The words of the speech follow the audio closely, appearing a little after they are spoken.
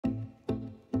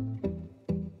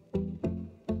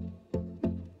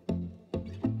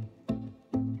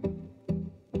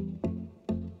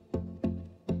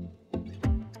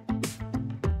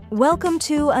Welcome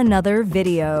to another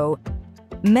video.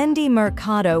 Mendy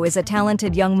Mercado is a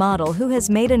talented young model who has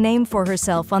made a name for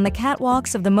herself on the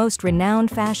catwalks of the most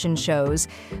renowned fashion shows,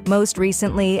 most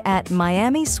recently at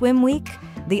Miami Swim Week,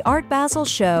 the Art Basel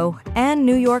Show, and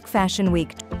New York Fashion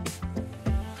Week.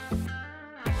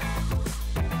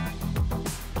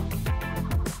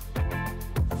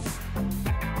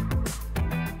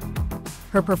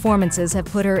 Her performances have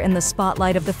put her in the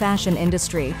spotlight of the fashion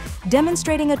industry,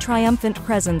 demonstrating a triumphant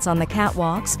presence on the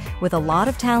catwalks with a lot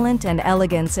of talent and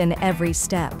elegance in every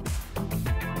step.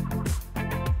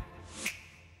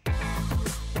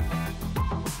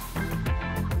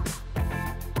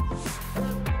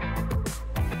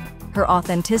 Her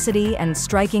authenticity and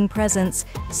striking presence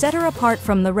set her apart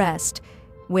from the rest,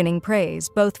 winning praise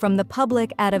both from the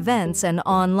public at events and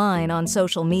online on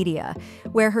social media,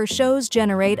 where her shows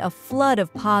generate a flood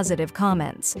of positive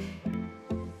comments.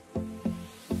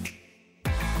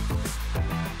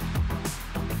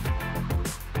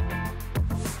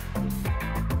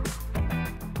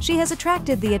 She has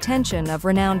attracted the attention of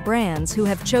renowned brands who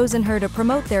have chosen her to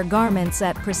promote their garments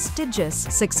at prestigious,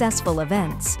 successful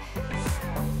events.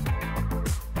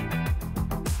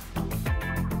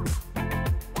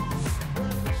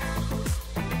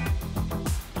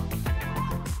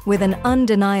 With an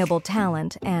undeniable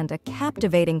talent and a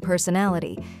captivating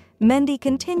personality, Mendy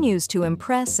continues to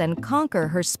impress and conquer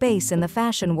her space in the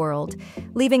fashion world,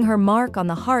 leaving her mark on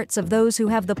the hearts of those who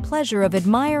have the pleasure of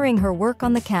admiring her work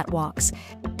on the catwalks.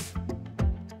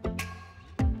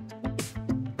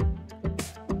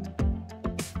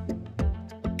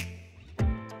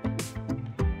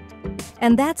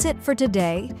 And that's it for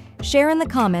today. Share in the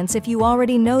comments if you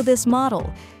already know this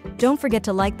model. Don't forget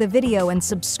to like the video and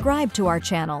subscribe to our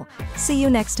channel. See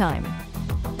you next time.